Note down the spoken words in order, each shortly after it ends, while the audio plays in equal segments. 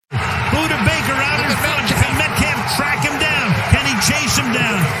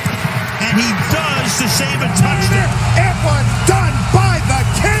save and touched it. It was done by the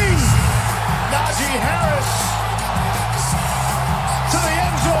King. Najee Harris to the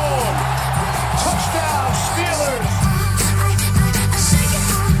end zone. Touchdown, Steelers.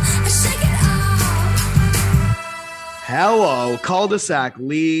 Hello, Cul-de-sac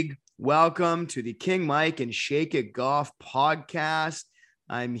League. Welcome to the King Mike and Shake It Golf podcast.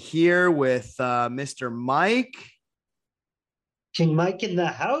 I'm here with Mr. Mike. King Mike in the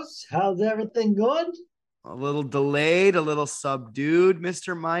house. How's everything going? A little delayed, a little subdued,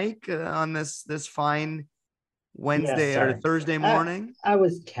 Mr. Mike, on this fine Wednesday or Thursday morning. I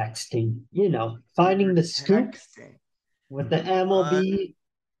was texting, finding the scoop with the MLB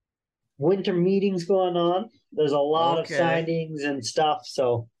winter meetings going on. There's a lot of signings and stuff,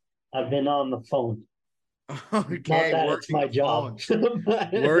 so I've been on the phone. Okay, not that it's my job.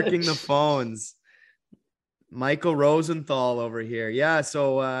 Working the phones. Michael Rosenthal over here. Yeah,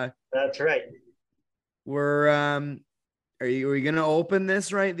 so that's right. We're are we gonna open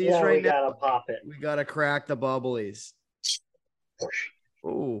this right? These yeah, right we now? Gotta pop it. We gotta crack the bubblies.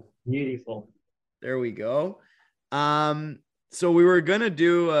 Oh, beautiful. There we go. So we were gonna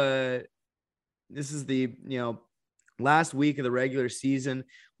do this is the last week of the regular season.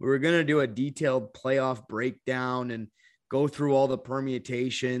 We were going to do a detailed playoff breakdown and go through all the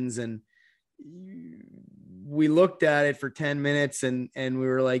permutations. And we looked at it for 10 minutes and we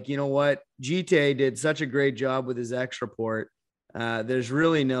were like, you know what? GT did such a great job with his X report. There's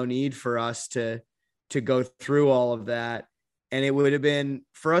really no need for us to go through all of that. And it would have been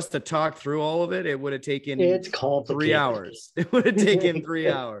for us to talk through all of it. It would have taken 3 hours. It would have taken 3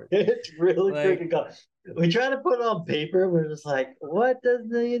 hours. It's really critical. We try to put it on paper. We're just like, what does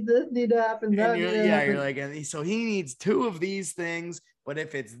this need to happen? You're like, and so he needs 2 of these things. But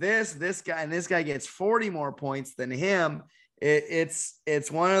if it's this guy, and this guy gets 40 more points than him, it's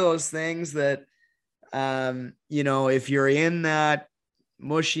one of those things that, if you're in that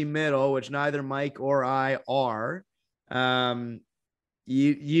mushy middle, which neither Mike or I are,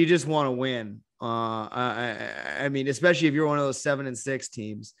 you just want to win. I mean, especially if you're one of those 7-6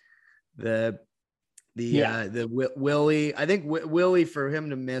 teams, the Willie, I think Willie for him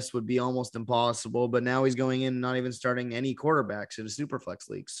to miss would be almost impossible, but now he's going in, not even starting any quarterbacks in a Superflex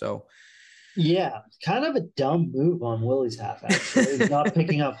league. So yeah, kind of a dumb move on Willie's half, actually. He's not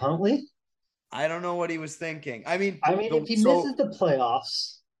picking up Huntley. I don't know what he was thinking. I mean, if he misses the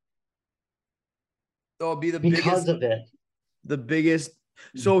playoffs, it'll be because of it. The biggest.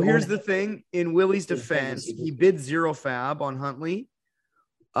 So here's the thing: in Willie's defense, he bid 0 fab on Huntley.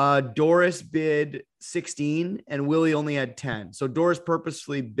 Doris bid 16 and Willie only had 10. So Doris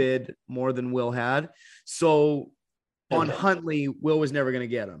purposefully bid more than Will had. So on Huntley, Will was never going to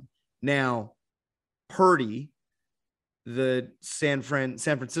get him. Now, Purdy, the San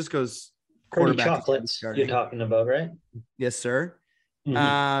Francisco's quarterback, chocolates you're talking about, right? Yes, sir.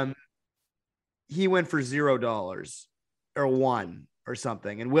 Mm-hmm. He went for $0 or 1 or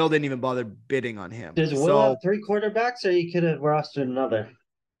something, and Will didn't even bother bidding on him. Does Will have 3 quarterbacks, or he could have rostered another?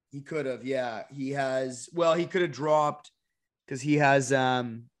 He could have, yeah. He could have dropped because he has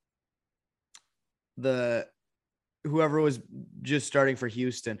the whoever was just starting for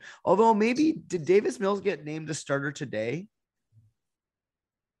Houston. Although maybe did Davis Mills get named a starter today?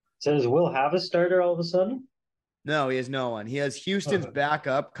 So does Will have a starter all of a sudden? No, he has no one. He has Houston's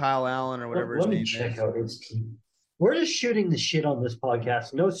backup, Kyle Allen or whatever his name check is. Out his team. We're just shooting the shit on this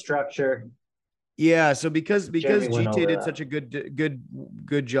podcast. No structure. Yeah, so because GT did such a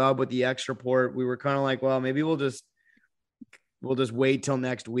good job with the X report, we were kind of like, well, maybe we'll just wait till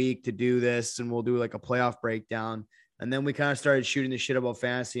next week to do this, and we'll do like a playoff breakdown. And then we kind of started shooting the shit about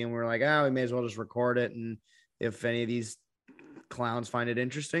fantasy, and we were like, we may as well just record it. And if any of these clowns find it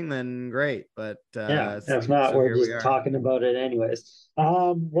interesting, then great. But if not, we're just talking about it anyways.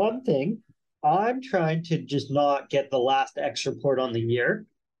 One thing, I'm trying to just not get the last X report on the year.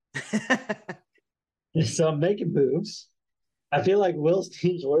 So I'm making moves. I feel like Will's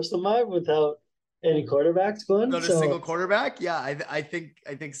team's worse than mine without any quarterbacks going. Not a single quarterback? Yeah, I think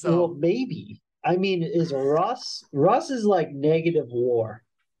so. Well, maybe. I mean, is Russ is like negative WAR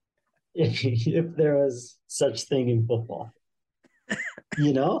if there was such thing in football.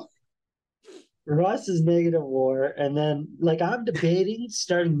 Russ is negative WAR, and then I'm debating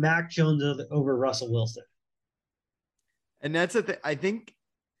starting Mac Jones over Russell Wilson. And that's the thing. I think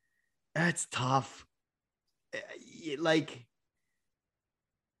that's tough.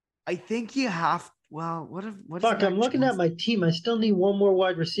 I think you have. Well, what Fuck, I'm looking at my team. I still need one more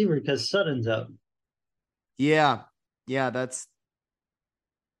wide receiver because Sutton's out. Yeah, that's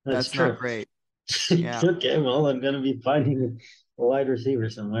true. Not great. Yeah. Okay, well, I'm gonna be finding a wide receiver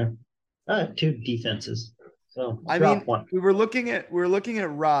somewhere. I have two defenses. So I drop mean, one. we were looking at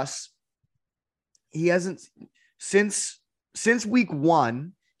Russ. He hasn't since week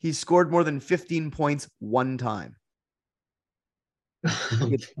 1, he's scored more than 15 points one time.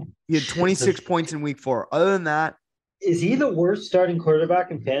 He had 26 points in week 4. Other than that, is he the worst starting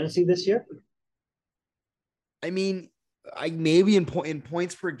quarterback in fantasy this year? I mean, maybe in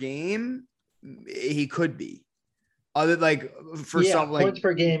points per game, he could be. Other like for some points like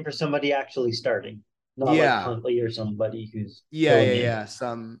per game for somebody actually starting, not like Huntley or somebody who's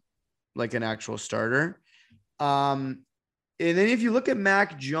some like an actual starter. And then if you look at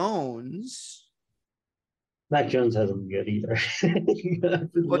Mac Jones hasn't been good either.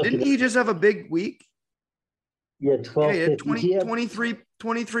 Well, didn't he just have a big week? Yeah, 12, he had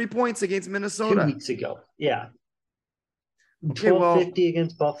 23 points against Minnesota 2 weeks ago. Yeah. 1250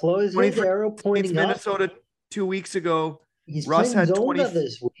 against Buffalo. Is his arrow pointing up? Minnesota 2 weeks ago. He's Russ playing had Zonda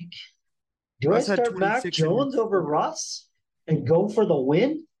this week. Do I start Mac Jones over Russ and go for the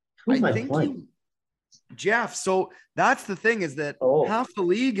win? Who am I playing? Jeff. So that's the thing, is that half the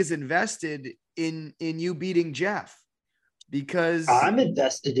league is invested in you beating Jeff, because I'm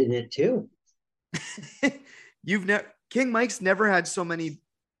invested in it too. King Mike's never had so many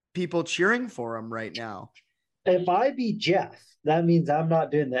people cheering for him right now. If I beat Jeff, that means I'm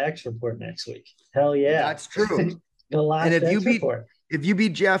not doing the X report next week. Hell yeah. That's true. The last and report. If you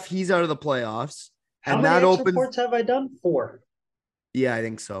beat Jeff, he's out of the playoffs. How many X reports have I done? 4. Yeah, I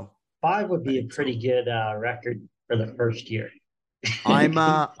think so. 5 would be a pretty good record for the first year. I'm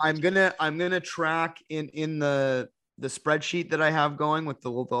gonna track in the spreadsheet that I have going with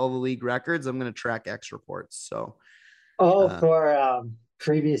all the league records. I'm gonna track X reports. So for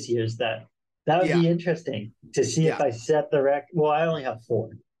previous years, that would be interesting to see if I set the record. Well, I only have 4.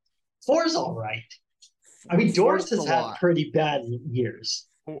 4's all right. I mean, Doris has had pretty bad years.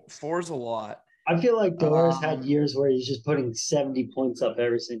 4's a lot. I feel like Doris had years where he's just putting 70 points up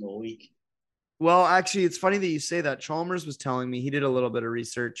every single week. Well, actually, it's funny that you say that. Chalmers was telling me, he did a little bit of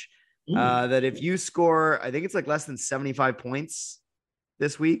research, that if you score, I think it's like less than 75 points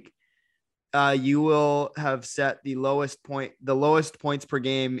this week, you will have set the lowest points per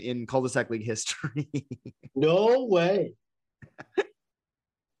game in cul-de-sac league history. No way.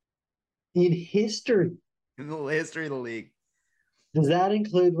 In history. In the history of the league. Does that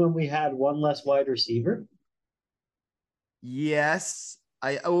include when we had one less wide receiver? Yes.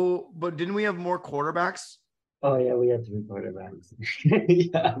 But didn't we have more quarterbacks? Oh yeah, we had 3 quarterbacks.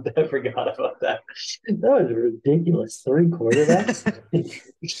 Yeah, I forgot about that. That was ridiculous. 3 quarterbacks.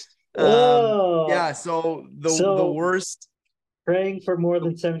 Yeah. So the worst. Praying for more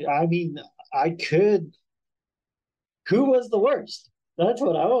than 70. I mean, I could. Who was the worst? That's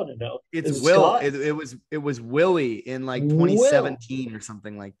what I want to know. It's Will. It was Willie in like 2017 or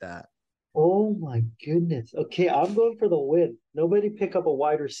something like that. Oh my goodness. Okay, I'm going for the win. Nobody pick up a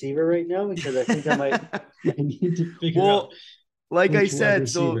wide receiver right now, because I think I need to figure out. Like I said,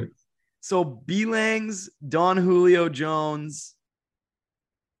 so Belangs, Don Julio Jones,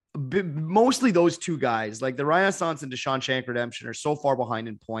 mostly those 2 guys, like the Renaissance and Deshaun Shank redemption, are so far behind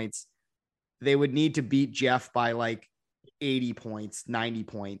in points. They would need to beat Jeff by like 80 points, 90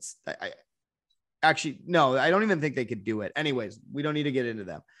 points. No, I don't even think they could do it. Anyways, we don't need to get into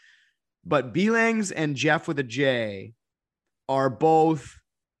them. But Belangs and Jeff with a J are both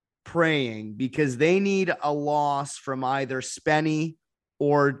praying, because they need a loss from either Spenny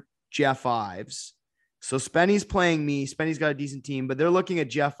or Jeff Ives. So Spenny's playing me. Spenny's got a decent team, but they're looking at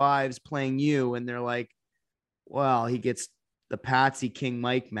Jeff Ives playing you, and they're like, well, he gets the Patsy King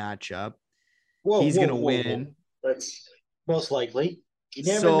Mike matchup. He's going to win. That's most likely. You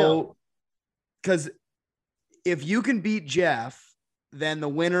never know. Because if you can beat Jeff, then the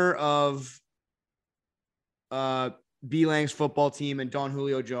winner of Belang's football team and Don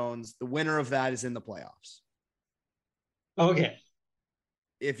Julio Jones, the winner of that is in the playoffs. Okay.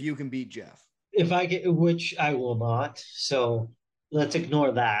 If you can beat Jeff. If I get, which I will not. So let's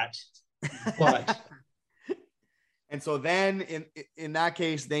ignore that. But and so then in that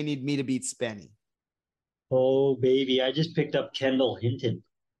case, they need me to beat Spenny. Oh, baby. I just picked up Kendall Hinton.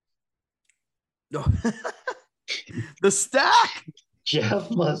 The stack. Jeff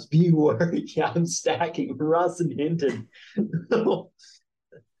must be worried. Yeah, I'm stacking Russ and Hinton.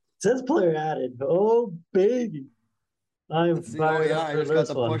 Says player added. Oh, baby. I'm fired up. I just got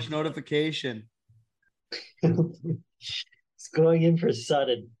the push notification. It's going in for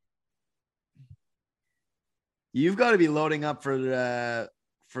Sutton. You've got to be loading up for the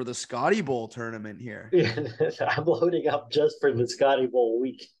Scotty Bowl tournament here. Yeah, I'm loading up just for the Scotty Bowl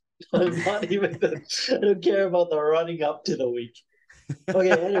week. I'm not even. I don't care about the running up to the week.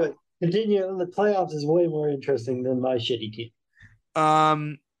 Okay, anyway, Continue. The playoffs is way more interesting than my shitty team.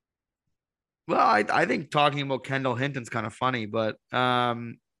 Well, I think talking about Kendall Hinton's kind of funny, but Yeah,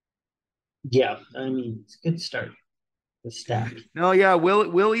 I mean, it's a good start. The stack. no, yeah,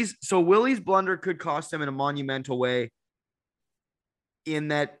 Willie's blunder could cost him in a monumental way. In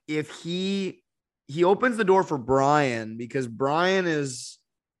that, if he opens the door for Brian, because Brian is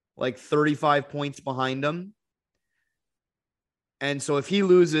like 35 points behind him. And so if he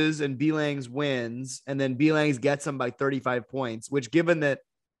loses and Beelangs wins, and then Beelangs gets him by 35 points, which given that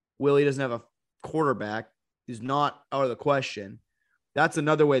Willie doesn't have a quarterback, is not out of the question. That's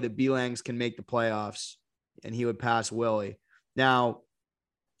another way that Beelangs can make the playoffs, and he would pass Willie. Now,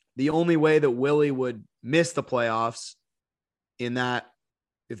 the only way that Willie would miss the playoffs in that,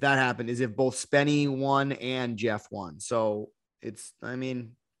 if that happened, is if both Spenny won and Jeff won. So it's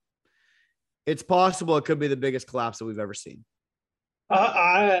possible it could be the biggest collapse that we've ever seen.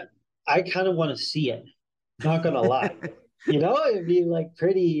 I kind of want to see it. Not gonna lie, it'd be like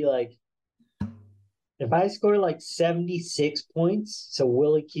pretty like if I score like 76 points, so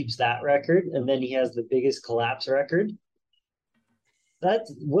Willie keeps that record, and then he has the biggest collapse record.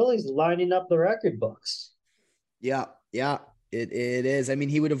 That's Willie's lining up the record books. Yeah, it is. I mean,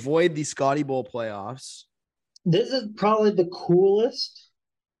 he would avoid the Scotty Bowl playoffs. This is probably the coolest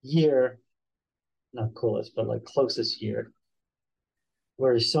year, not coolest, but like closest year,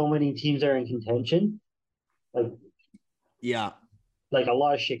 where so many teams are in contention. Like a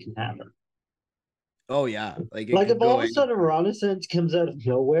lot of shit can happen. Oh yeah, like if all of a sudden Renaissance comes out of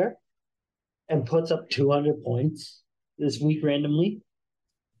nowhere and puts up 200 points this week randomly,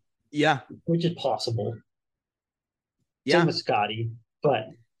 which is possible. Same with Scotty, but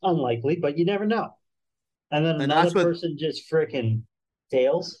unlikely. But you never know. And then another person just freaking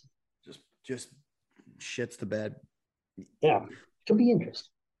fails. Just shits the bed. Yeah, could be interesting.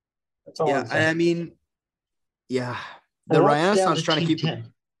 That's all. Yeah, I mean, yeah, the Renaissance trying to keep the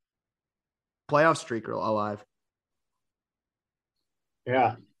playoff streak alive.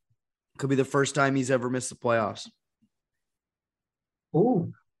 Yeah, could be the first time he's ever missed the playoffs.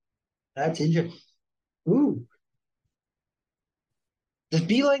 Ooh, that's interesting. Ooh, does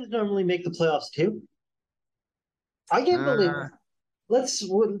Beeline normally make the playoffs too? I can't believe it.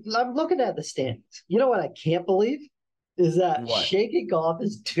 I'm looking at the standings. You know what I can't believe is that Shake It Golf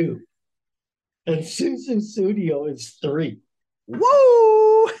is 2 and Susu Studio is 3.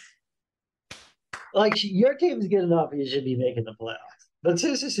 Whoa! Like your team's good enough, you should be making the playoffs. But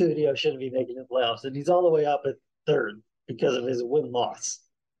Susu Studio shouldn't be making the playoffs, and he's all the way up at 3rd because of his win-loss.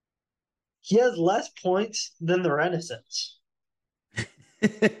 He has less points than the Renaissance.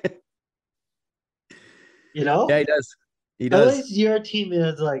 Yeah, he does. He does. At least your team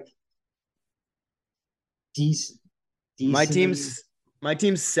is like decent. My team's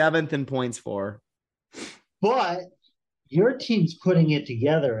 7th in points for. But your team's putting it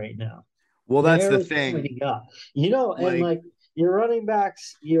together right now. Well, that's the thing. And like your running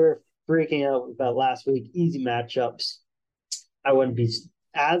backs, you're freaking out about last week. Easy matchups. I wouldn't be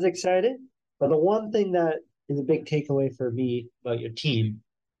as excited. But the one thing that is a big takeaway for me about your team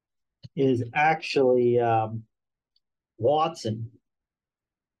is actually Watson.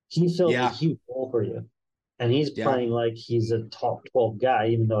 He filled a huge role for you. And he's playing like he's a top 12 guy,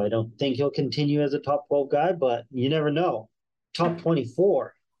 even though I don't think he'll continue as a top 12 guy, but you never know. Top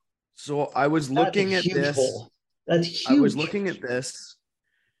 24. So I was looking at this. Hole. That's huge. I was looking at this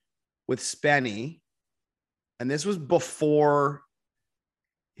with Spenny, and this was before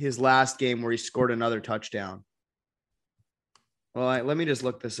his last game where he scored another touchdown. Well, let me just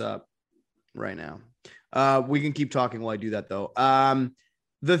look this up right now. We can keep talking while I do that, though.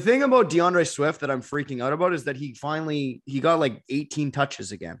 The thing about DeAndre Swift that I'm freaking out about is that he got like 18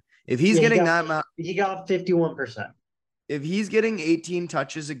 touches again. If he's he got 51%. If he's getting 18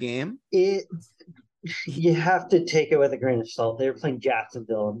 touches a game, you have to take it with a grain of salt. They were playing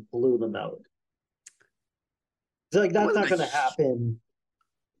Jacksonville and blew them out. It's like that's not going to happen.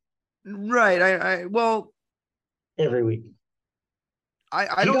 Right. Well, every week.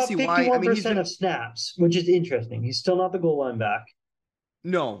 I don't see why. I mean, 51% of snaps, which is interesting. He's still not the goal line back.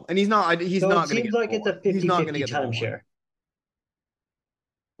 No, and he's not. He's not going to get. Seems like it's a 50-50 timeshare.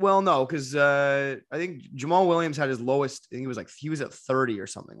 Well, no, because I think Jamal Williams had his lowest. I think he was at 30 or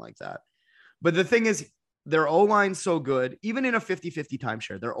something like that. But the thing is, their O-line's so good, even in a 50-50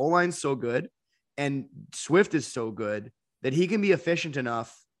 timeshare, their O-line's so good, and Swift is so good that he can be efficient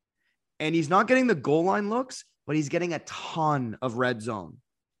enough. And he's not getting the goal line looks, but he's getting a ton of red zone.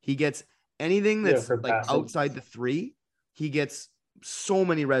 He gets anything that's like outside the 3. He gets so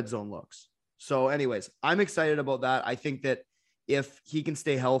many red zone looks. So anyways, I'm excited about that. I think that if he can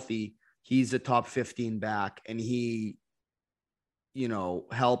stay healthy, he's a top 15 back, and he,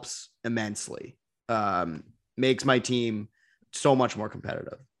 helps immensely. Makes my team so much more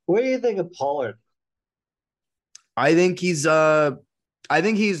competitive. What do you think of Pollard? I think he's like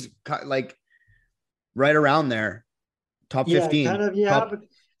right around there, top 15. Kind of, but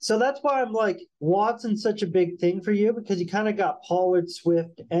so that's why I'm like, Watson's such a big thing for you, because you kind of got Pollard,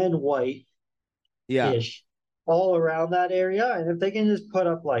 Swift, and White ish all around that area. And if they can just put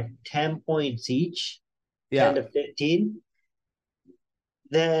up like 10 points each, 10 to 15,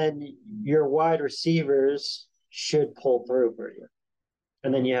 then your wide receivers should pull through for you.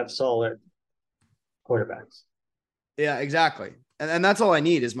 And then you have solid quarterbacks. Yeah, exactly. And that's all I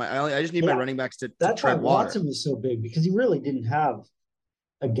need is I just need my running backs to tread water. Watson was so big, because he really didn't have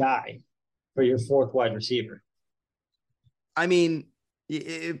a guy for your fourth wide receiver. I mean,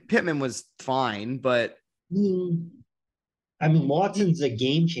 Pittman was fine, but I mean, Watson's a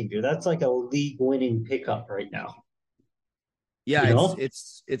game changer. That's like a league-winning pickup right now. Yeah,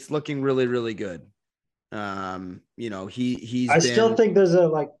 it's looking really, really good. He's. Still think there's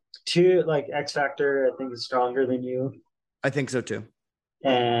a two X Factor. I think is stronger than you. I think so too.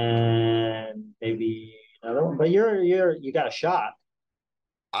 And maybe another one, but you got a shot.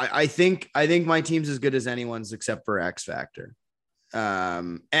 I think my team's as good as anyone's except for X Factor.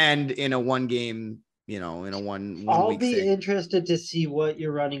 And in a one game, in a one I'll week be thing. interested to see what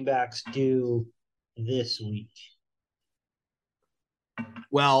your running backs do this week.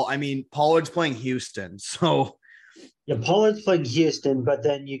 Well, I mean, Pollard's playing Houston, so yeah, Pollard's playing Houston, but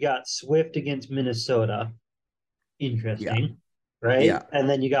then you got Swift against Minnesota. Interesting, right? Yeah, and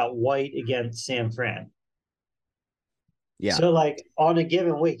then you got White against San Fran. Yeah. So on a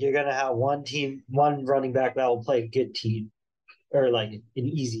given week, you're gonna have one running back that will play a good team, or like an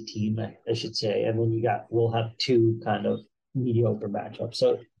easy team, I should say, and then we'll have two kind of mediocre matchups.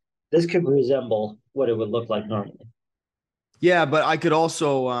 So this could resemble what it would look like normally. Yeah, but I could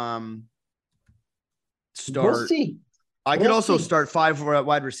also start. We'll see. I could also start 5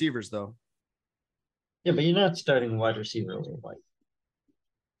 wide receivers, though. Yeah, but you're not starting wide receiver over White.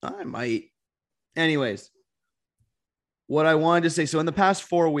 I might. Anyways, what I wanted to say. So in the past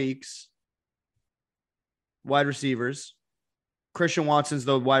 4 weeks, wide receivers, Christian Watson's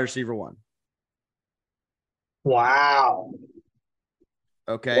the wide receiver 1. Wow.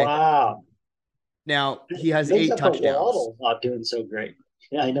 Okay. Wow. Now he has 8 touchdowns. Waddle's not doing so great.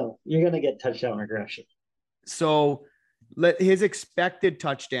 Yeah, I know. You're gonna get touchdown regression. So his expected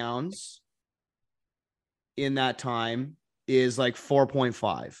touchdowns in that time is like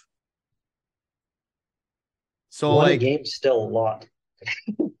 4.5. So one game's still a lot.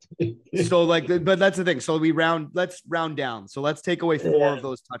 So but that's the thing. So let's round down. So let's take away 4 of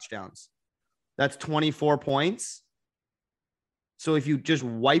those touchdowns. That's 24 points. So if you just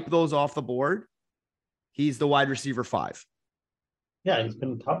wipe those off the board, he's the wide receiver 5. Yeah, he's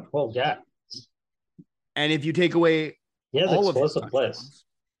been top 12 guy. And if you take away all of his touchdowns,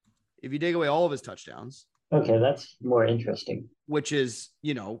 if you take away all of his touchdowns, okay, that's more interesting. Which is,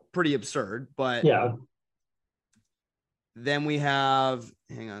 pretty absurd, but yeah. Then we have,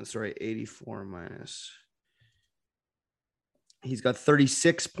 84 minus. He's got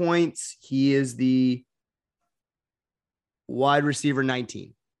 36 points. He is the wide receiver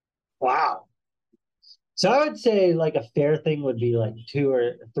 19. Wow. So I would say a fair thing would be 2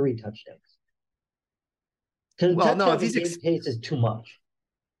 or 3 touchdowns. Because if he's pace is too much.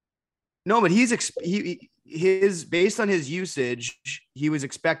 No, but his based on his usage, he was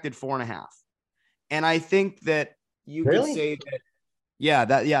expected 4.5, and I think that you could say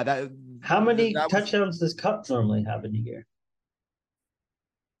that. How many touchdowns does Cup normally have in a year?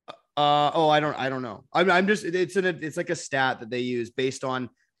 I don't know. I'm just it's like a stat that they use based on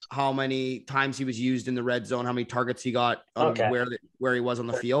how many times he was used in the red zone, how many targets he got on where he was on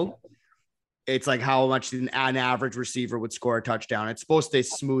the field. It's like how much an average receiver would score a touchdown. It's supposed to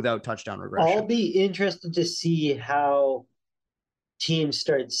smooth out touchdown regression. I'll be interested to see how teams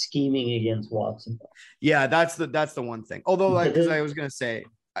start scheming against Watson. Yeah, that's the one thing. Although, because I was gonna say,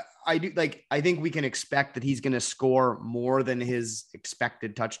 I do I think we can expect that he's gonna score more than his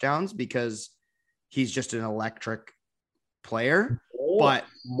expected touchdowns because he's just an electric player. But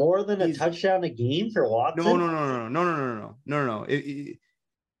more than a touchdown a game for Watson? No.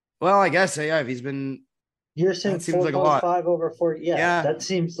 Well, I guess if he's been. You're saying 4.5 over 40. Yeah, that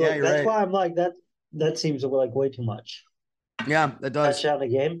seems that's right. Why I'm like that. That seems like way too much. Yeah, that does. Touchdown a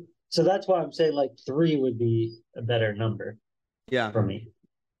game. So that's why I'm saying 3 would be a better number. Yeah, for me.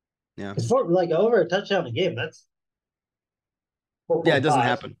 Yeah, it's over a touchdown a game. That's 4. Yeah, it doesn't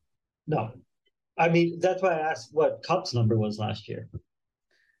happen. No, I mean, that's why I asked what Cup's number was last year.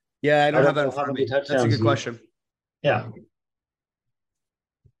 Yeah, I don't have don't that in know how front of many me. That's a touchdowns good question. Yeah.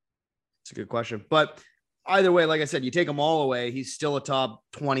 It's a good question. But either way, like I said, you take them all away, he's still a top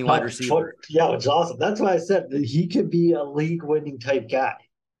 20 wide receiver. Yeah, which is awesome. That's why I said that he could be a league-winning type guy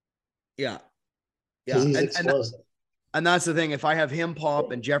Yeah. because Yeah. he's explosive. And that's the thing. If I have him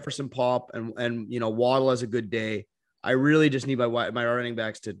pop and Jefferson pop and Waddle has a good day, I really just need my running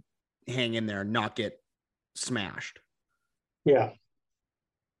backs to hang in there and not get smashed. Yeah.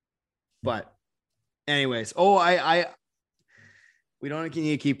 But anyways, we don't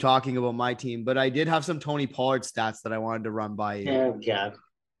need to keep talking about my team, but I did have some Tony Pollard stats that I wanted to run by you. Oh, God.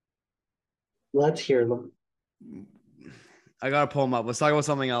 Let's hear them. I got to pull them up. Let's talk about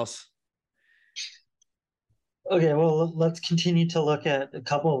something else. Okay, well, let's continue to look at a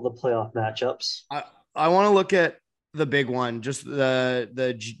couple of the playoff matchups. I want to look at the big one, just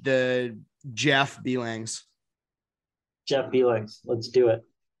the Jeff Beelings. Jeff Beelings. Let's do it.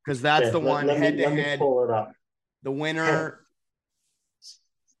 Because that's the one head to head. Let me pull it up. The winner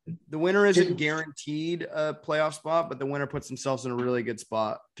isn't guaranteed a playoff spot, but the winner puts themselves in a really good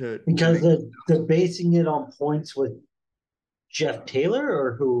spot because they're basing it on points with Jeff Taylor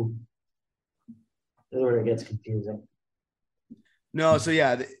or who? That's where it gets confusing. No, so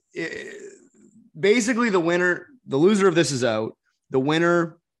yeah, basically the loser of this is out. The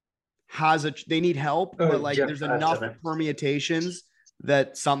winner they need help, but like there's enough permutations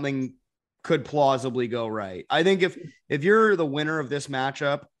that something could plausibly go right. I think if you're the winner of this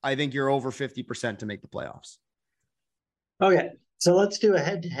matchup, I think you're over 50% to make the playoffs. Okay, so let's do a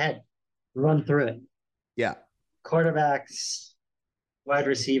head-to-head. Run through it. Yeah. Quarterbacks, wide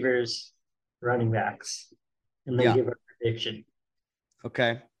receivers, running backs, and then give a prediction.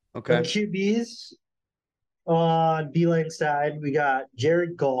 Okay. The QBs on Beeline's side, we got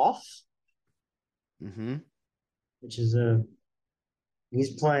Jared Goff, which is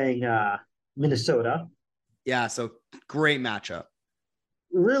he's playing Minnesota. Yeah, so great matchup.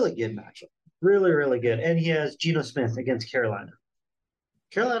 Really good matchup. Really, really good. And he has Geno Smith against Carolina.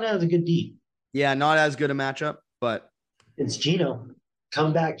 Carolina has a good D. Yeah, not as good a matchup, but it's Geno.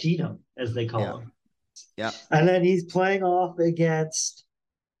 Comeback Geno, as they call him. Yeah. And then he's playing off against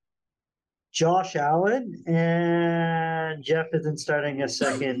Josh Allen, and Jeff isn't starting a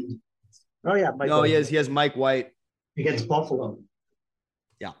second. Oh, yeah. He has Mike White. Against Buffalo.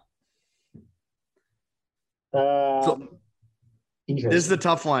 Yeah. So, this is the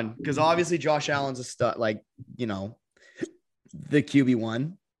tough one because obviously Josh Allen's a stud, the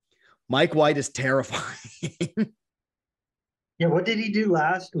QB1. Mike White is terrifying. Yeah, what did he do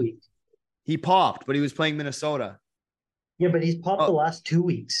last week? He popped, but he was playing Minnesota. Yeah, but he's popped the last 2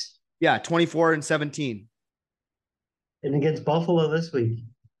 weeks. Yeah, 24 and 17. And against Buffalo this week.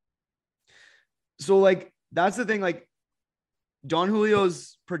 So, that's the thing. Don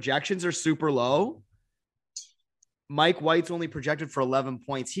Julio's projections are super low. Mike White's only projected for 11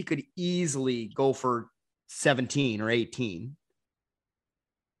 points. He could easily go for 17 or 18.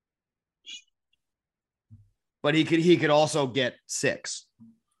 But he could also get 6.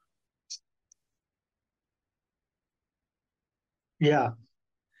 Yeah.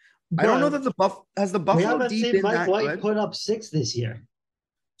 I don't know that the Buffalo we haven't deep seen Mike White good. Put up 6 this year.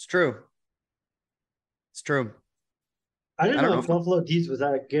 It's true. I don't know if Buffalo D's was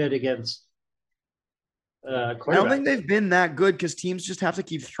that good against I don't think they've been that good because teams just have to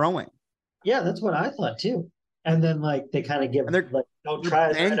keep throwing. Yeah, that's what I thought too. And then they kind of give don't try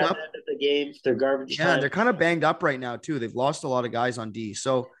it right at the end of the game. They're garbage time. Yeah, they're kind of banged up right now too. They've lost a lot of guys on D.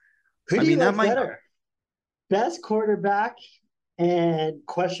 So who do you like better? Best quarterback and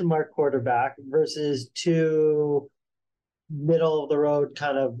question mark quarterback versus 2 middle of the road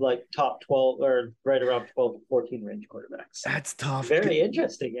kind of top 12 or right around 12 to 14 range quarterbacks. That's tough. Very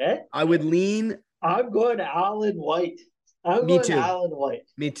interesting, eh? I would lean. I'm going to Allen White. Me too. Allen White.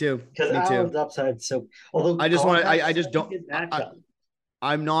 Me too. Because Allen's upside. So although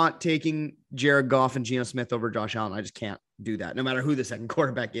I'm not taking Jared Goff and Geno Smith over Josh Allen. I just can't do that. No matter who the second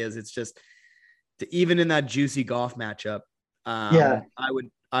quarterback is, it's just even in that juicy Goff matchup.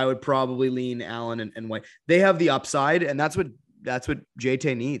 I would probably lean Allen and White. They have the upside, and that's what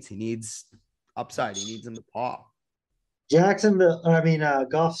JT needs. He needs upside. He needs him to pop.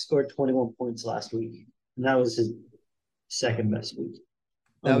 Goff scored 21 points last week, and that was his second best week.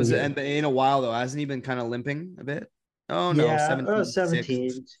 That was and in a while though. Hasn't he been kind of limping a bit? Oh no,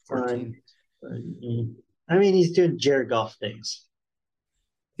 17, 14. He's doing Jared Goff things.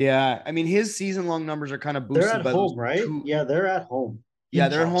 Yeah, his season-long numbers are kind of boosted. They're at home, right? Yeah, they're at home. Yeah,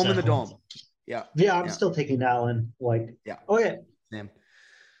 they're home in the dome. Yeah. Yeah, I'm still taking Allen White. Yeah. Okay. Same.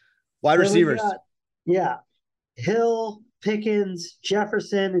 Wide Then we receivers. got, Hill, Pickens,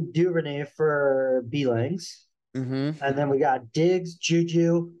 Jefferson, and Duvernay for Beelangs. Mm-hmm. And then we got Diggs,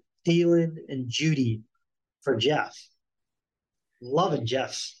 Juju, Thielen, and Judy for Jeff. Loving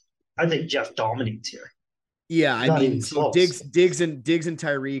Jeff. I think Jeff dominates here. Yeah, I Not mean, even so close. Diggs and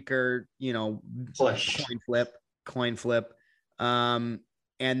Tyreek are, Push. coin flip. And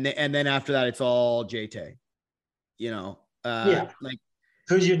then after that, it's all JT. Like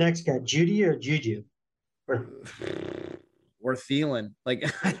Who's your next guy, Judy or Juju? or Thielen. Like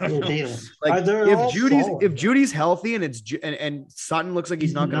I don't know. Thielen. Like if if Judy's healthy and and Sutton looks like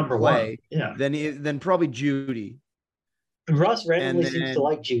he's not going to play, then probably Judy. Russ randomly seems to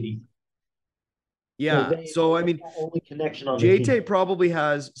like Judy. Yeah. So I mean, only connection on JT probably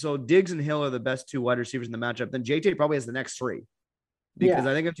has. So Diggs and Hill are the best two wide receivers in the matchup. Then JT probably has the next three, because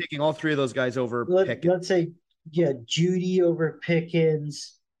I think I'm taking all three of those guys over Pickens. Let's say, Judy over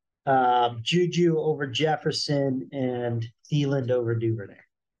Pickens, Juju over Jefferson, and Thielen over Duvernay.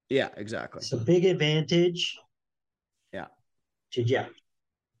 Yeah, exactly. So big advantage. Yeah. To Jeff.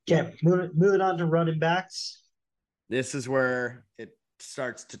 Okay, moving on to running backs. This is where it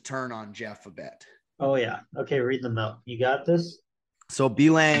starts to turn on Jeff a bit. Oh, yeah. Okay, read them out. You got this? So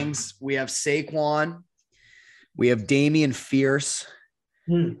B-Langs, we have Saquon, we have Damian Fierce,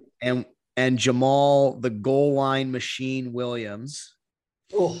 and Jamal, the goal line machine Williams.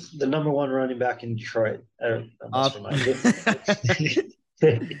 Oh, the number one running back in Detroit. Up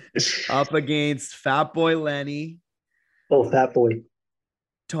against Fat Boy Lenny. Oh, Fat Boy.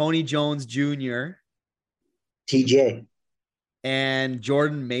 Tony Jones Jr. TJ. And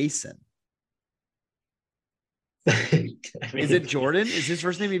Jordan Mason. Is it Jordan? Is his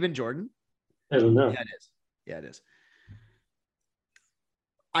first name even Jordan? I don't know. Yeah, it is.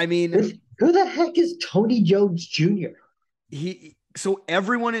 I mean, who the heck is Tony Jones Jr.? So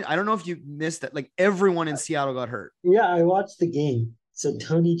everyone I don't know if you missed that. Like everyone in Seattle got hurt. Yeah, I watched the game. So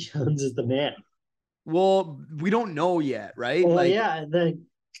Tony Jones is the man. Well, we don't know yet, right? Well, and then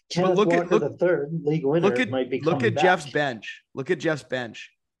Kenneth Walker, the third league winner, might be coming back. Jeff's bench. Look at Jeff's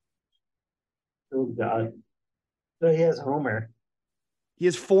bench. Oh God! So he has Homer. He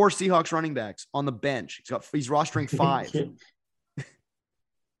has 4 Seahawks running backs on the bench. He's rostering 5.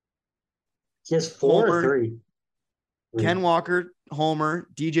 He has 4 or 3. Ken Walker, Homer,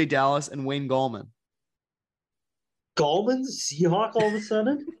 DJ Dallas, and Wayne Gallman. Gallman's Seahawk all of a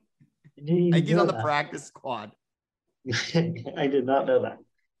sudden? I think he's on the practice squad. I did not know that.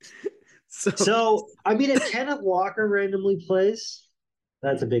 So, I mean, if Kenneth Walker randomly plays,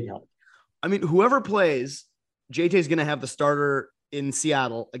 that's a big help. I mean, whoever plays, JT is going to have the starter in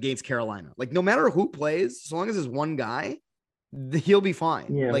Seattle against Carolina. Like, no matter who plays, as long as it's one guy, he'll be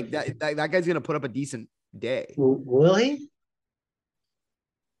fine. Yeah. Like, that guy's going to put up a decent day. Will he?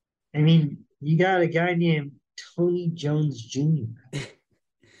 I mean, you got a guy named Tony Jones Jr.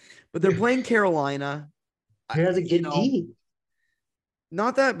 But they're playing Carolina. He has a good D.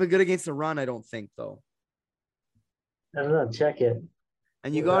 Not that but good against the run, I don't think, though. I don't know. Check it.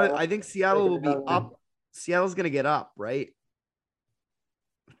 And you got it. I think Seattle will be up. Seattle's going to get up, right?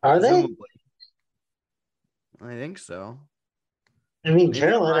 Are they? I think so. I mean,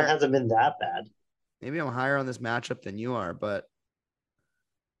 Carolina hasn't been that bad. Maybe I'm higher on this matchup than you are, but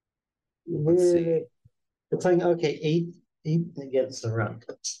let's see. It's like, okay, 8 against the run.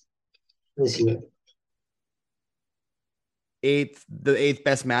 Let's see. The eighth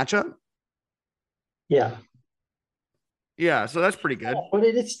best matchup? Yeah. Yeah, so that's pretty good. But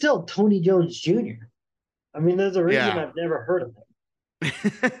it's still Tony Jones Jr. I mean, there's a reason I've never heard of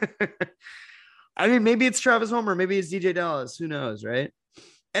him. I mean, maybe it's Travis Homer, maybe it's DJ Dallas. Who knows, right?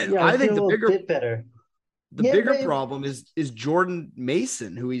 And I think the bigger bit better. The bigger problem is Jordan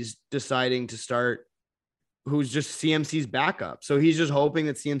Mason, who he's deciding to start, who's just CMC's backup. So he's just hoping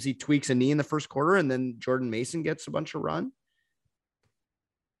that CMC tweaks a knee in the first quarter and then Jordan Mason gets a bunch of run.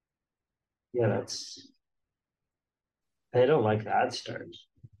 Yeah, I don't like that start.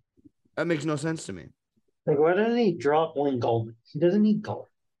 That makes no sense to me. Like, why doesn't he drop Wayne Gallman? He doesn't need Gallman.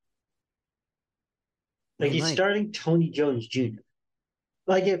 Like, he's starting Tony Jones Jr.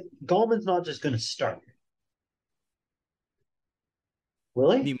 Like, if Gallman's not just going to start.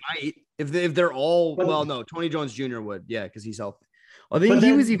 Will he? He might. If they're all, no, Tony Jones Jr. would. Yeah, because he's healthy. I think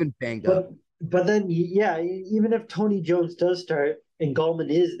he was even banged up. But then, even if Tony Jones does start and Gallman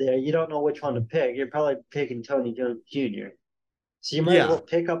is there, you don't know which one to pick. You're probably picking Tony Jones Jr. So you might as well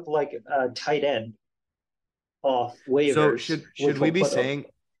pick up like a tight end off waivers. So should we be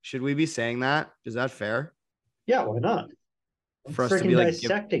saying that? Is that fair? Yeah, why not? For us to be like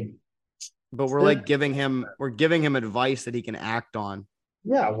dissecting. But we're like giving him advice that he can act on.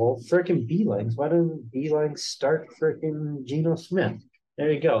 Yeah, well, freaking Beelings. Why doesn't Beelings start freaking Geno Smith?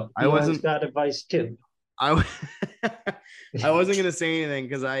 There you go. I Beelings wasn't. got advice too. I w- I wasn't gonna say anything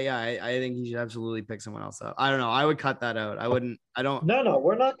because I think he should absolutely pick someone else up. I don't know. I would cut that out. I wouldn't. I don't. No, no,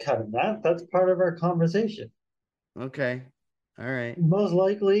 we're not cutting that. That's part of our conversation. Okay. All right. Most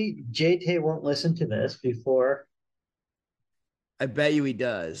likely, JT won't listen to this before. I bet you he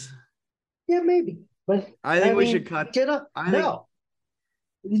does. Yeah, maybe. But I think we should cut. get up. I think. No,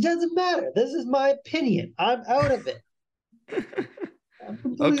 it doesn't matter. This is my opinion. I'm out of it. I'm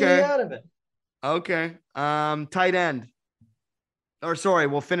completely Okay. out of it. Okay. Tight end. Or sorry,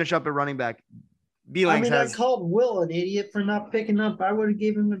 we'll finish up at running back. I mean, I Has called Will an idiot for not picking up. I would have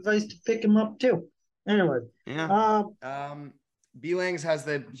gave him advice to pick him up too. Anyway, yeah. Beelings has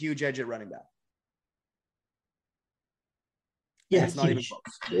the huge edge at running back. Yeah, it's not even close.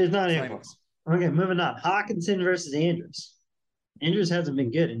 It's not even close. Okay, moving on. Hawkinson versus Andrews. Andrews hasn't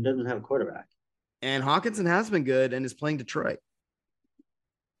been good and doesn't have a quarterback. And Hawkinson has been good and is playing Detroit.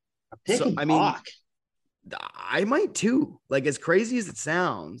 I'm picking Hawk. I might too. Like, as crazy as it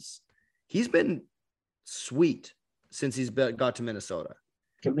sounds, he's been sweet since he's got to Minnesota.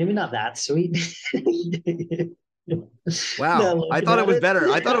 Okay, maybe not that sweet. Wow. I thought it was better.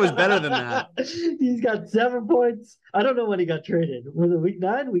 I thought it was better than that. He's got 7 points. I don't know when he got traded. Was it week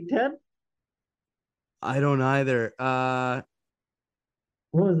 9, week 10? I don't either. What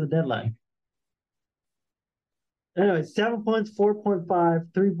was the deadline? Anyway, 7 points, 4.5,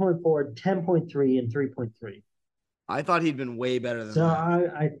 3.4, 10.3, and 3.3. I thought he'd been way better than so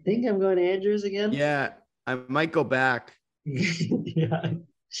that. I think I'm going Andrews again. Yeah, I might go back. Yeah.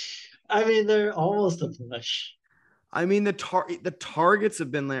 I mean, they're almost a push. I mean, the targets have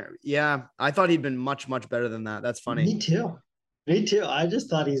been there. Yeah, I thought he'd been much, much better than that. That's funny. Me too. I just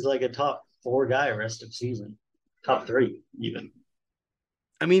thought he's like a top 4 guy rest of season. Top 3, even.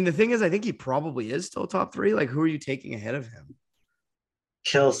 I mean, the thing is, I think he probably is still top 3. Like, who are you taking ahead of him?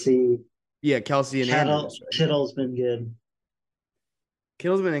 Kelce. Yeah, Kelce and Andrews. Right? Kittle's been good.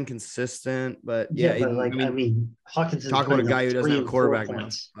 Kittle's been inconsistent, but yeah. But like, I mean Hawkins talk about a guy who doesn't have a quarterback now.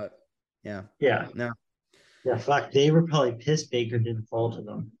 But yeah. Yeah. No. Yeah, fuck. They were probably pissed Baker didn't fall to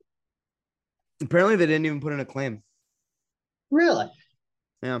them. Apparently, they didn't even put in a claim. Really?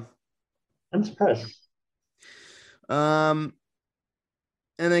 Yeah. I'm surprised. And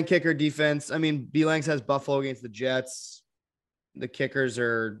then kicker defense. I mean, Beelings has Buffalo against the Jets. The kickers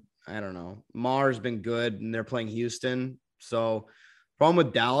are, I don't know. Maher's been good, and they're playing Houston. So, problem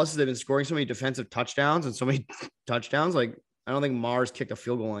with Dallas is they've been scoring so many defensive touchdowns and so many touchdowns. Like, I don't think Maher's kicked a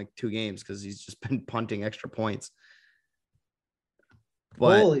field goal in like 2 games because he's just been punting extra points.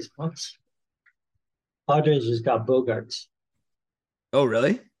 But holy smokes. Padres just got Bogarts. Oh,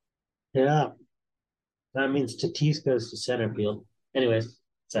 really? Yeah. That means Tatis goes to center field. Anyways,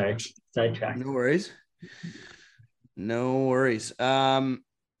 sorry. Sidetrack. No worries. And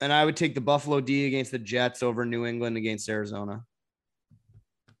I would take the Buffalo D against the Jets over New England against Arizona.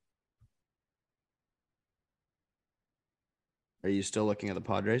 Are you still looking at the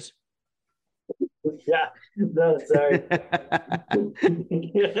Padres? Yeah. No, sorry. A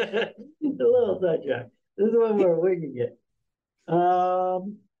little sidetrack. This is when we're winging it.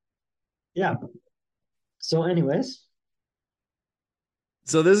 Yeah. So, anyways.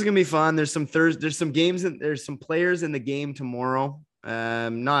 So this is gonna be fun. There's some games and there's some players in the game tomorrow.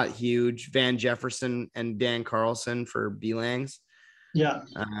 Not huge. Van Jefferson and Dan Carlson for Beelings. Yeah.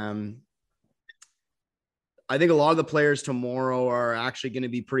 I think a lot of the players tomorrow are actually going to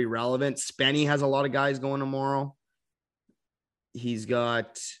be pretty relevant. Spenny has a lot of guys going tomorrow. He's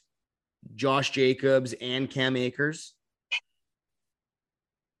got Josh Jacobs and Cam Akers.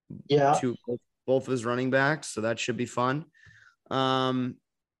 Yeah. Both of his running backs. So that should be fun. I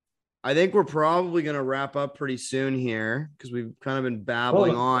think we're probably going to wrap up pretty soon here because we've kind of been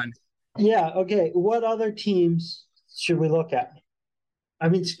babbling on. Yeah. Okay. What other teams should we look at? I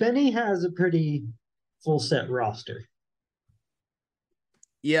mean, Spenny has a pretty full set roster.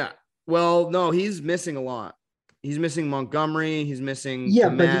 Yeah. Well, no, he's missing a lot. He's missing Montgomery. He's missing. Yeah,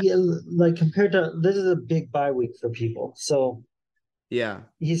 but like compared to this is a big bye week for people. So yeah,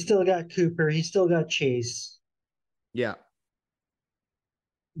 he's still got Cooper. He's still got Chase. Yeah.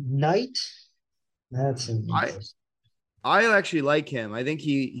 Knight. That's I actually like him. I think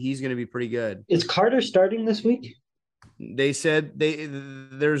he's going to be pretty good. Is Carter starting this week? They said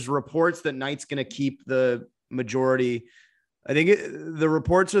there's reports that Knight's going to keep the majority. I think the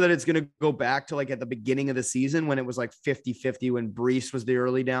reports are that it's going to go back to like at the beginning of the season when it was like 50-50 when Brees was the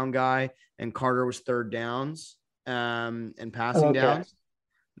early down guy and Carter was third downs and passing downs.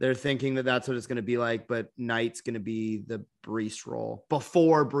 They're thinking that that's what it's going to be like, but Knight's going to be the Brees role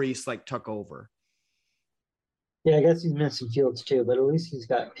before Brees like took over. Yeah, I guess he's missing Fields too, but at least he's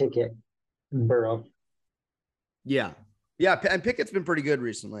got Pickett and Burrow. Yeah. And Pickett's been pretty good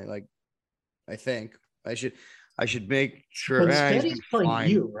recently. Like, I think I should make sure. But Spenny's playing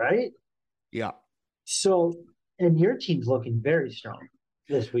you, right? Yeah. So, and your team's looking very strong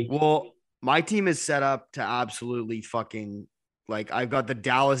this week. Well, my team is set up to absolutely fucking, like, I've got the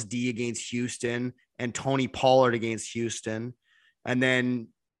Dallas D against Houston and Tony Pollard against Houston. And then,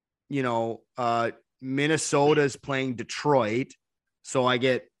 Minnesota's playing Detroit. So I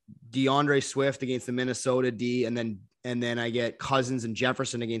get DeAndre Swift against the Minnesota D, and then I get Cousins and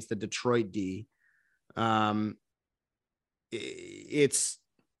Jefferson against the Detroit D. It's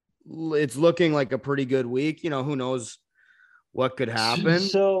looking like a pretty good week. Who knows what could happen.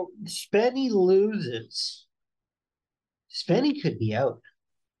 So Spenny loses. Spenny could be out.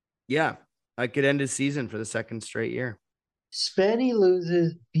 Yeah, I could end his season for the second straight year. Spenny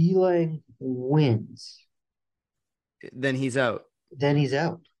loses, Beeline wins. Then he's out. And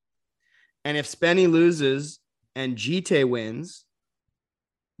if Spenny loses and GT wins,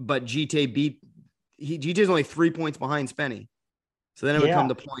 but GT's only 3 points behind Spenny. So then it would come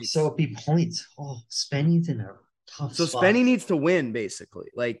to points. So it'd be points. Oh, Spenny's in a tough spot. So Spenny needs to win, basically.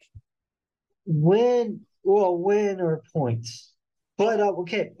 Like win or points. But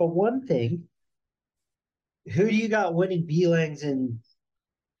but one thing. Who do you got winning Beelings and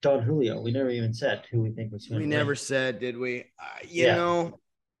Don Julio? We never even said who we think was going to win. We never said, did we? You know,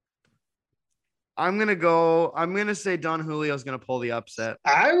 I'm going to say Don Julio's going to pull the upset.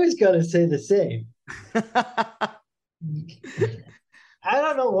 I was going to say the same. I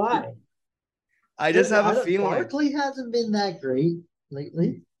don't know why. I just have a feeling. Barkley hasn't been that great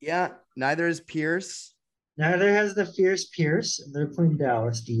lately. Yeah, neither is Pierce. Neither has the Fierce Pierce. They're playing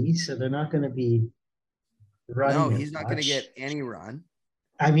Dallas D, so they're not going to be running. No, he's not going to get any run.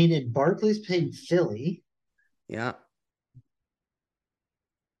 I mean, and Barkley's playing Philly. Yeah.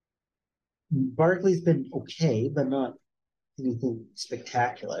 Barkley's been okay, but not anything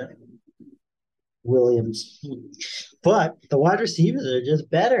spectacular. Williams. But the wide receivers are just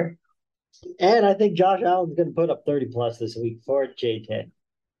better. And I think Josh Allen's going to put up 30 plus this week for JT.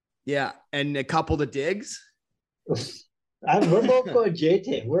 Yeah, and a couple of Diggs. We're both going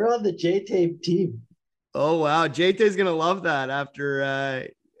JT. We're on the JT team. Oh wow, JT's gonna love that after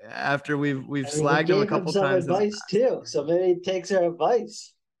we've slagged him a couple times. Advice too, so maybe he takes our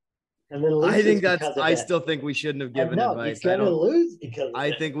advice. And then I think I still think we shouldn't have given advice. He's gonna lose because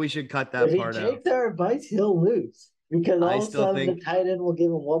I think we should cut that part out. If he takes our advice, he'll lose because all of a sudden the tight end will give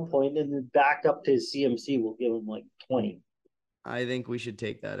him 1 point, and then back up to his CMC will give him like 20. I think we should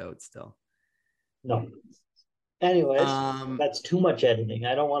take that out still. No. Anyways, that's too much editing.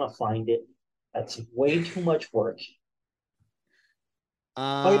 I don't want to find it. That's way too much work.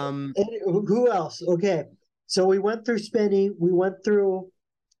 Who else? Okay. So we went through Spenny. We went through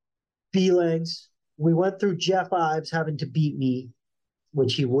B-Legs. We went through Jeff Ives having to beat me,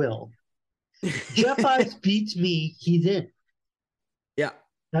 which he will. Jeff Ives beats me, he's in. Yeah.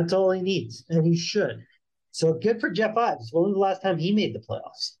 That's all he needs, and he should. So good for Jeff Ives. When was the last time he made the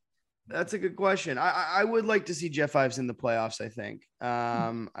playoffs? That's a good question. I would like to see Jeff Ives in the playoffs, I think.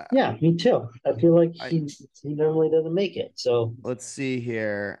 Yeah, me too. I feel like he normally doesn't make it. So let's see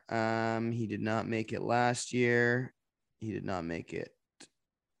here. He did not make it last year. He did not make it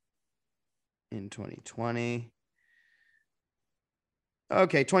in 2020.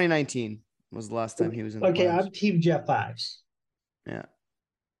 Okay, 2019 was the last time he was in the playoffs. I'm Team Jeff Ives. Yeah.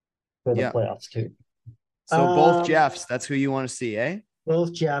 For the playoffs too. So both Jeffs, that's who you want to see, eh?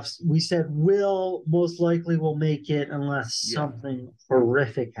 Both Jeffs. We said Will most likely will make it unless something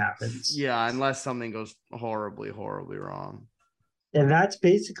horrific happens. Yeah, unless something goes horribly, horribly wrong. And that's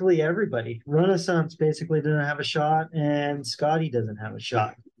basically everybody. Renaissance basically doesn't have a shot, and Scotty doesn't have a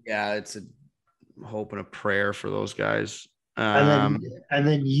shot. Yeah, it's a hope and a prayer for those guys. And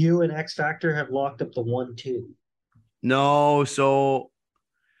then you and X Factor have locked up the 1-2. No, so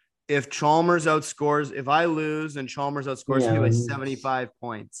if Chalmers outscores, if I lose and Chalmers outscores me by 75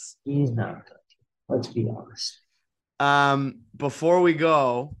 points. He's not good. Let's be honest. Before we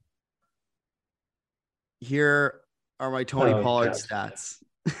go, here are my Tony Pollard stats.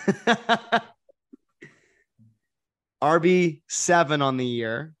 RB7 on the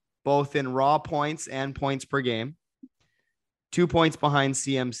year, both in raw points and points per game. 2 points behind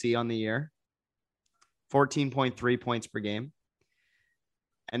CMC on the year. 14.3 points per game.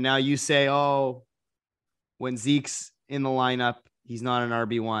 And now you say, when Zeke's in the lineup, he's not an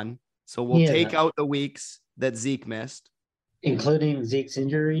RB1. So we'll take out the weeks that Zeke missed. including Zeke's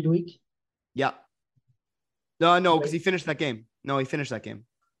injury week. Yeah. No, because he finished that game. No, he finished that game.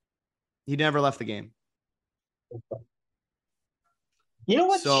 He never left the game. You know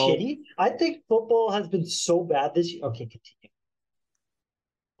what's shitty? I think football has been so bad this year. Okay, continue.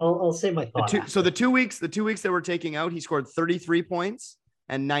 I'll say my thought. The 2 weeks that we're taking out, he scored 33 points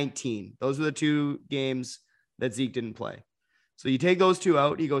and 19. Those are the 2 games that Zeke didn't play. So you take those 2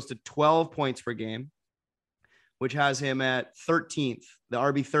 out, he goes to 12 points per game, which has him at 13th, the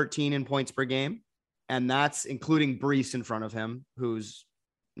RB 13 in points per game. And that's including Breece in front of him, who's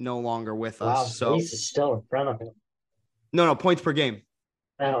no longer with us. So Breece is still in front of him. No, points per game.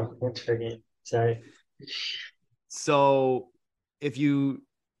 Oh, points per game. Sorry. So if you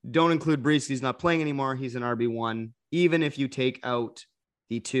don't include Breece, he's not playing anymore. He's an RB1, even if you take out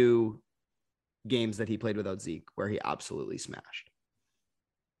the 2 games that he played without Zeke, where he absolutely smashed.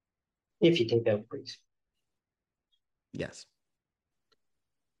 If you take out Breece. Yes.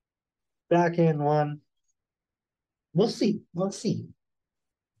 Back in one. We'll see. Those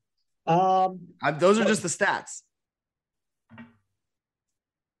are just the stats.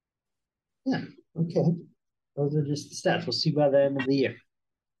 Yeah. Okay. Those are just the stats. We'll see by the end of the year.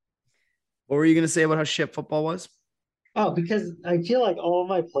 What were you going to say about how shit football was? Oh, because I feel like all of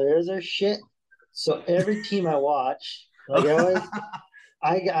my players are shit. So every team I watch, like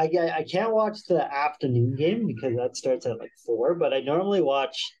I can't watch the afternoon game because that starts at like 4, but I normally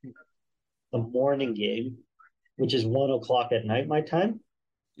watch the morning game, which is 1:00 at night, my time.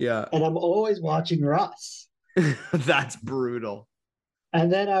 Yeah. And I'm always watching Russ. That's brutal.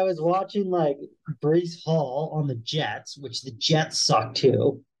 And then I was watching like Breece Hall on the Jets, which the Jets suck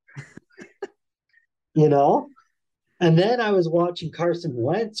too. And then I was watching Carson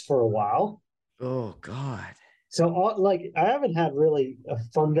Wentz for a while. Oh, God. So, I haven't had really a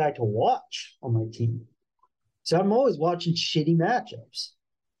fun guy to watch on my team. So I'm always watching shitty matchups.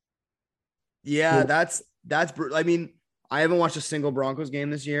 Yeah, that's brutal. I mean, I haven't watched a single Broncos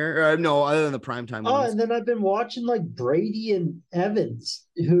game this year. No, other than the primetime ones. And then I've been watching like Brady and Evans.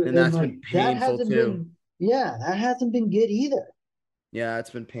 And that's been painful too. That hasn't been good either. Yeah,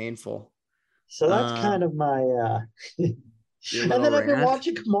 it's been painful. So that's kind of my and then I've been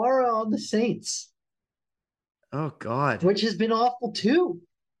watching Kamara on the Saints. Oh God. Which has been awful too.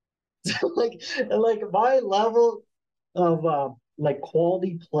 So like my level of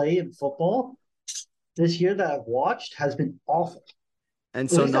quality play in football this year that I've watched has been awful. And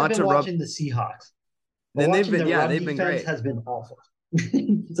so not to watching the Seahawks. Then they've been great. Has been awful.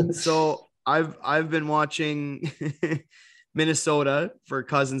 So I've been watching Minnesota for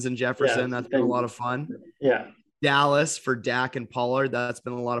Cousins and Jefferson. That's been a lot of fun. Yeah. Dallas for Dak and Pollard. That's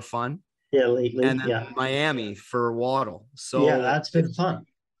been a lot of fun. Yeah, lately. And then Miami for Waddle. So yeah, that's been fun.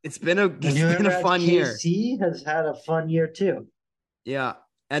 It's been a fun year. KC has had a fun year too. Yeah.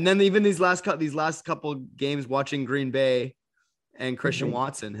 And then even these last couple games watching Green Bay and Christian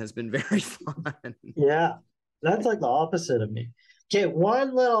Watson has been very fun. Yeah. That's like the opposite of me. Okay,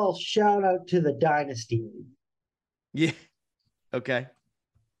 one little shout out to the Dynasty League. Yeah. Okay.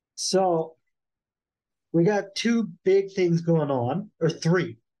 So we got 2 big things going on, or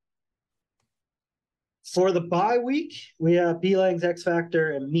 3. For the bye week, we have B-Lang's X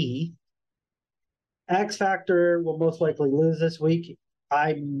Factor and me. X Factor will most likely lose this week.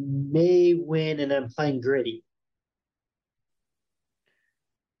 I may win, and I'm playing Gritty.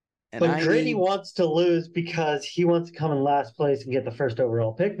 But Gritty wants to lose because he wants to come in last place and get the first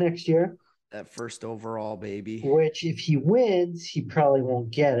overall pick next year. That first overall, baby. Which, if he wins, he probably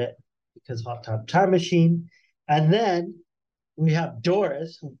won't get it because Hot Tub Time Machine. And then we have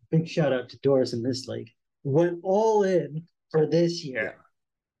Doris. Big shout out to Doris in this league. Went all in for this year.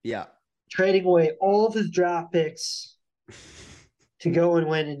 Yeah. Trading away all of his draft picks to go and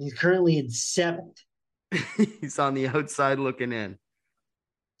win. And he's currently in 7th. He's on the outside looking in.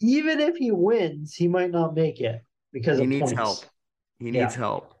 Even if he wins, he might not make it because he needs help. He needs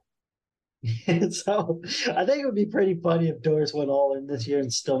help. So I think it would be pretty funny if Doris went all in this year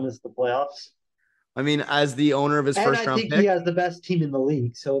and still missed the playoffs. I mean, as the owner of his first round pick, he has the best team in the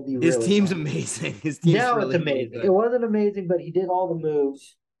league, so it'd be his really team's fun. Amazing. His team's now really it's amazing. Good. It wasn't amazing, but he did all the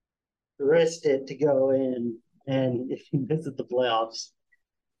moves, risked it to go in, and if he misses the playoffs,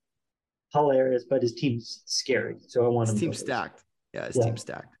 hilarious. But his team's scary, so I want his team stacked. Yeah, his team's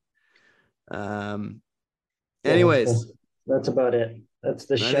stacked. Anyways, that's about it. That's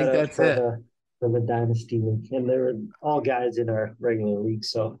the shout out for the Dynasty League. And they were all guys in our regular league.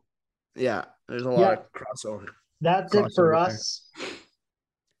 So, yeah, there's a lot of crossover. That's it for us.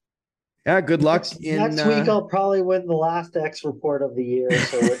 Yeah, good luck. Next week, I'll probably win the last X report of the year.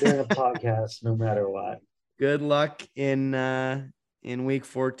 So, we're doing a podcast no matter what. Good luck in week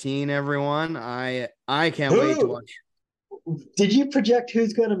 14, everyone. I can't wait to watch. Did you project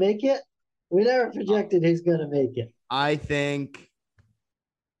who's going to make it? We never projected who's going to make it. I think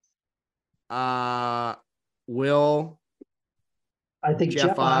Will, I think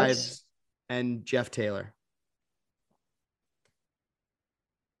Jeff Ives, and Jeff Taylor.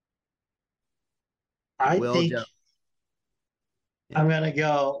 I'm going to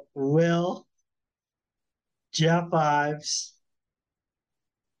go Will, Jeff Ives,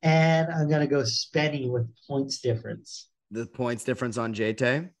 and I'm going to go Spenny with points difference. The points difference on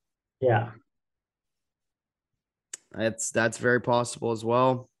JT? Yeah. That's very possible as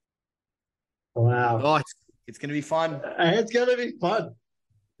well. Wow. Oh, it's going to be fun. It's going to be fun.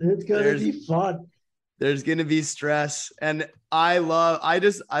 It's going to be fun. There's going to be stress. And I love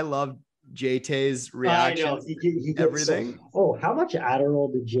JT's reaction. I know. He everything. How much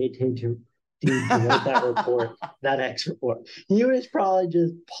Adderall did JT do to write that report, that X report? He was probably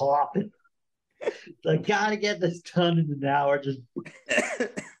just popping. Like, gotta get this done in an hour. Just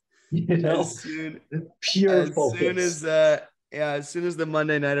pure focus. As soon as the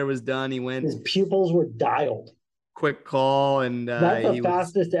Monday Nighter was done, he went. His pupils were dialed. Quick call, and that's the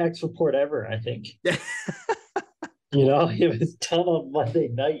fastest X report ever, I think. It was done on Monday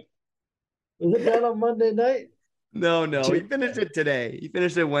night. Was it done on Monday night? No. He finished it today. He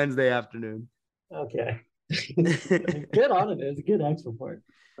finished it Wednesday afternoon. Okay. Good on him. It was a good X report.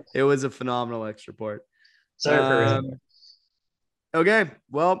 It was a phenomenal X report. Sorry for him. Okay.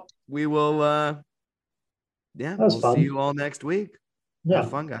 Well, we will we'll see you all next week. Yeah.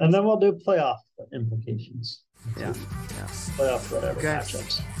 Have fun, guys. And then we'll do playoff implications. Yeah. Playoff whatever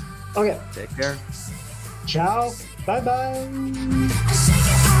matchups. Okay. Take care. Ciao. Bye-bye.